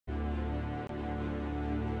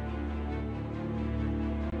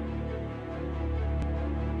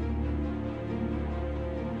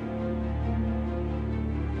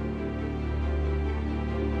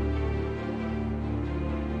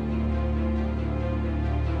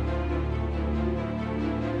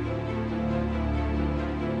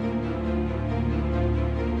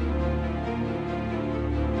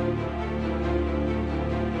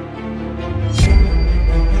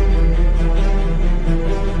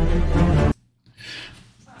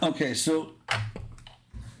Okay, so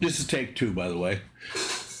this is take two, by the way.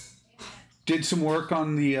 Did some work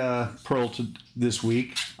on the Pearl this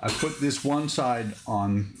week. I put this one side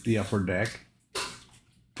on the upper deck.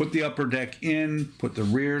 Put the upper deck in, put the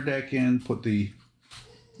rear deck in, put the,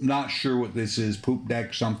 not sure what this is, poop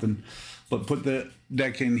deck something, but put the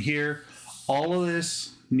deck in here. All of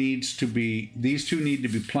this needs to be, these two need to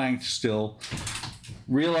be planked still.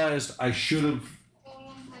 Realized I should have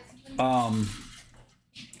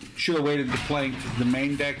waited to plank the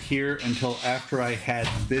main deck here until after I had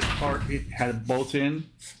this part, had it both in.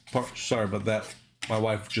 Sorry about that. My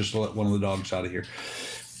wife just let one of the dogs out of here.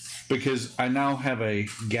 Because I now have a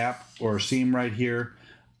gap or a seam right here.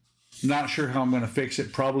 Not sure how I'm going to fix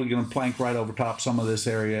it. Probably going to plank right over top some of this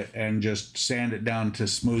area and just sand it down to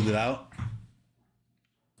smooth it out.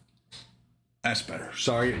 That's better.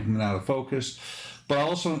 Sorry, I'm out of focus. But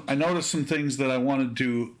also, I noticed some things that I wanted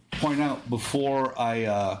to point out before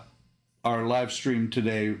our live stream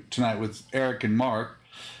tonight with Eric and Mark,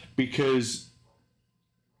 because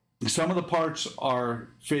some of the parts are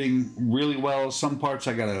fitting really well. Some parts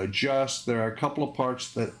I got to adjust. There are a couple of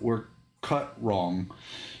parts that were cut wrong.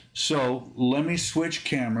 So let me switch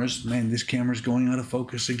cameras. Man, this camera's going out of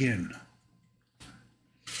focus again.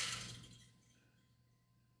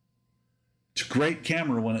 It's a great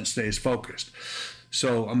camera when it stays focused.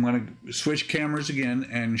 So I'm going to switch cameras again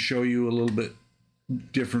and show you a little bit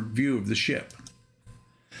different view of the ship.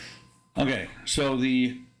 Okay, so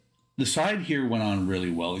the side here went on really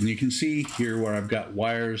well, and you can see here where I've got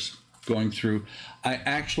wires going through. I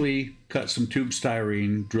actually cut some tube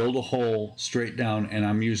styrene, drilled a hole straight down, and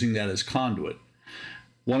I'm using that as conduit.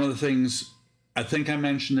 One of the things, I think I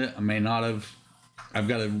mentioned it, I may not have. I've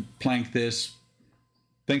got to plank this.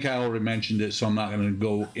 I think I already mentioned it, so I'm not going to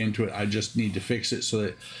go into it. I just need to fix it so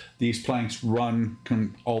that these planks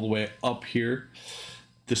come all the way up here.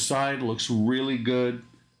 The side looks really good.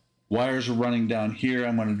 Wires are running down here.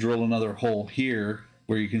 I'm going to drill another hole here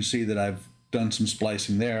where you can see that I've done some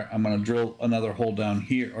splicing there. I'm going to drill another hole down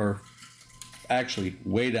here, or actually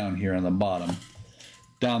way down here on the bottom,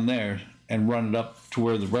 down there, and run it up to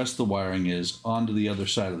where the rest of the wiring is onto the other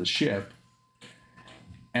side of the ship.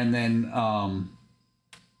 And then,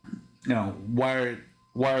 you know, wire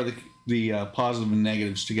the positive and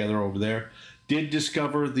negatives together over there. Did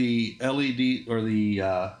discover the LED or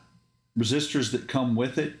the resistors that come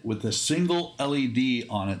with it with a single LED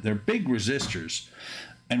on it. They're big resistors,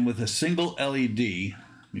 and with a single LED,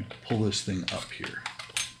 let me pull this thing up here.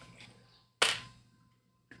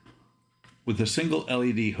 With a single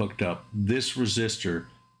LED hooked up, this resistor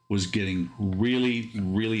was getting really,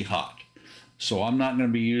 really hot. So I'm not going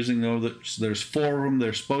to be using those. There's 4 of them.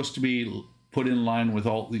 They're supposed to be put in line with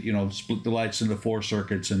all the, you know, split the lights into 4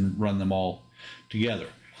 circuits and run them all together.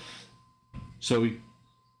 So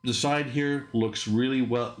the side here looks really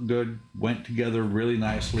good, went together really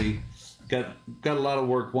nicely. Got a lot of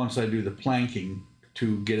work once I do the planking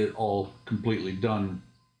to get it all completely done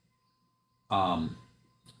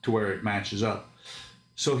to where it matches up.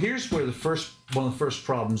 So here's where one of the first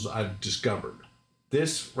problems I've discovered.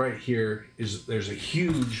 This right here is, there's a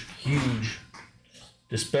huge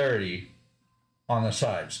disparity on the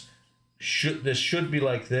sides. This should be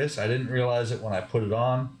like this. I didn't realize it when I put it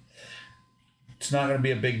on. It's not going to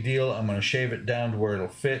be a big deal. I'm going to shave it down to where it'll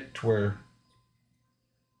fit, to where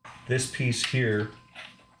this piece here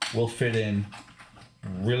will fit in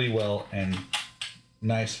really well and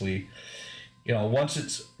nicely. You know, once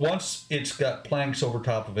it's got planks over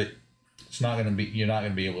top of it, you're not going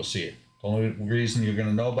to be able to see it. The only reason you're going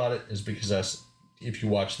to know about it is because if you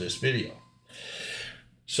watch this video.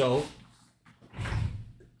 So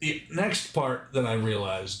the next part that I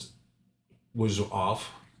realized was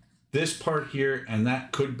off. This part here, and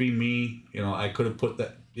that could be me, you know, I could have put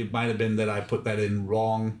that, it might have been that I put that in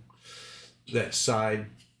wrong, that side,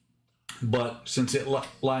 but since it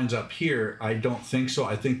lines up here, I don't think so.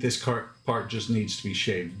 I think this part just needs to be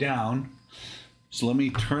shaved down. So let me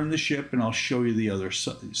turn the ship and I'll show you the other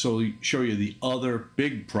side. So show you the other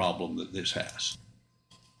big problem that this has.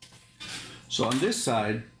 So on this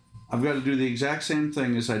side, I've got to do the exact same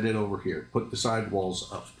thing as I did over here. Put the side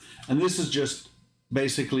walls up. And this is just,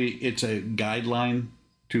 basically, it's a guideline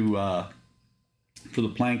to for the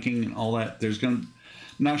planking and all that. I'm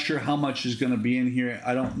not sure how much is going to be in here.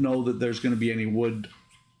 I don't know that there's going to be any wood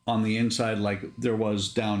on the inside like there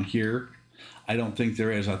was down here. I don't think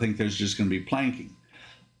there is. I think there's just going to be planking.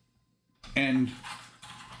 And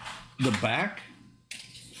the back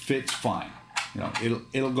fits fine. You know,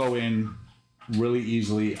 it'll go in really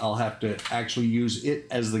easily. I'll have to actually use it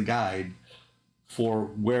as the guide for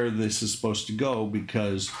where this is supposed to go,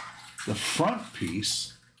 because the front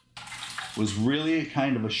piece was really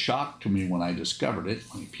kind of a shock to me when I discovered it.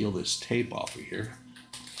 Let me peel this tape off of here.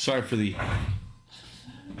 Sorry for the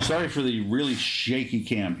really shaky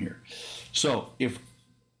cam here. So if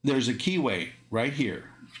there's a keyway right here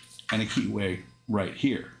and a keyway right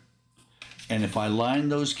here, and if I line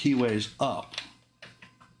those keyways up,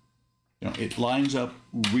 you know, it lines up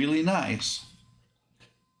really nice,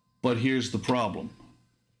 but here's the problem.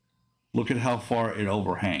 Look at how far it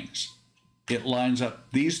overhangs. It lines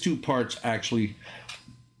up, these two parts actually,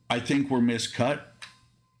 I think, were miscut.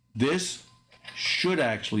 This should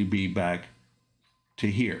actually be back to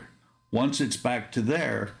here. Once it's back to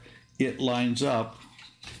there, it lines up.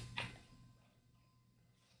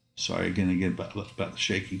 Sorry again about the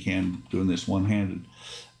shaky cam, doing this one-handed.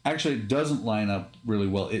 Actually, it doesn't line up really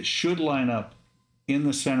well. It should line up in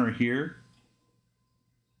the center here,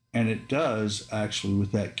 and it does actually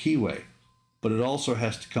with that keyway, but it also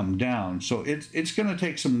has to come down. So it's going to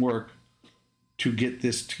take some work to get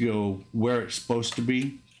this to go where it's supposed to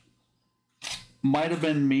be. Might have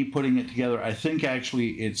been me putting it together. I think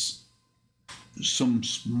actually it's some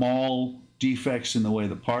small defects in the way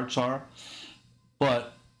the parts are,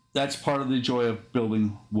 but that's part of the joy of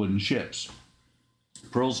building wooden ships.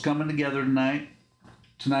 Pearl's coming together tonight.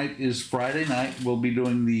 Tonight is Friday night. We'll be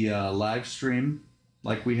doing the live stream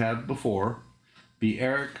like we had before. Be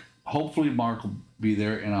Eric. Hopefully Mark will be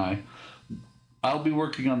there, and I'll be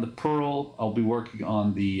working on the Pearl. I'll be working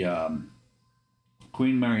on the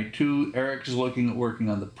Queen Mary 2. Eric is looking at working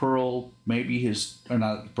on the Pearl. Maybe his, or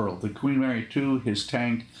not the Pearl, the Queen Mary 2, his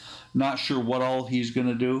tank. Not sure what all he's going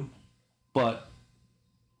to do, but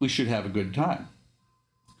we should have a good time.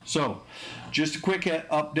 So, just a quick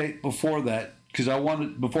update before that, because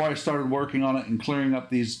before I started working on it and clearing up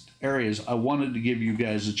these areas, I wanted to give you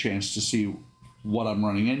guys a chance to see what I'm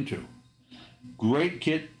running into. Great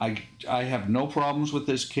kit. I have no problems with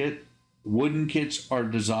this kit. Wooden kits are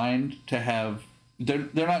designed to have, they're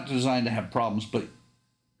not designed to have problems, but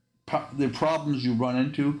the problems you run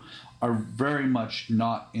into are very much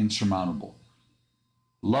not insurmountable.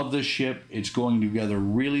 Love this ship. It's going together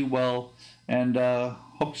really well, and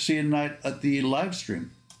hope to see you tonight at the live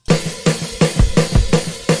stream.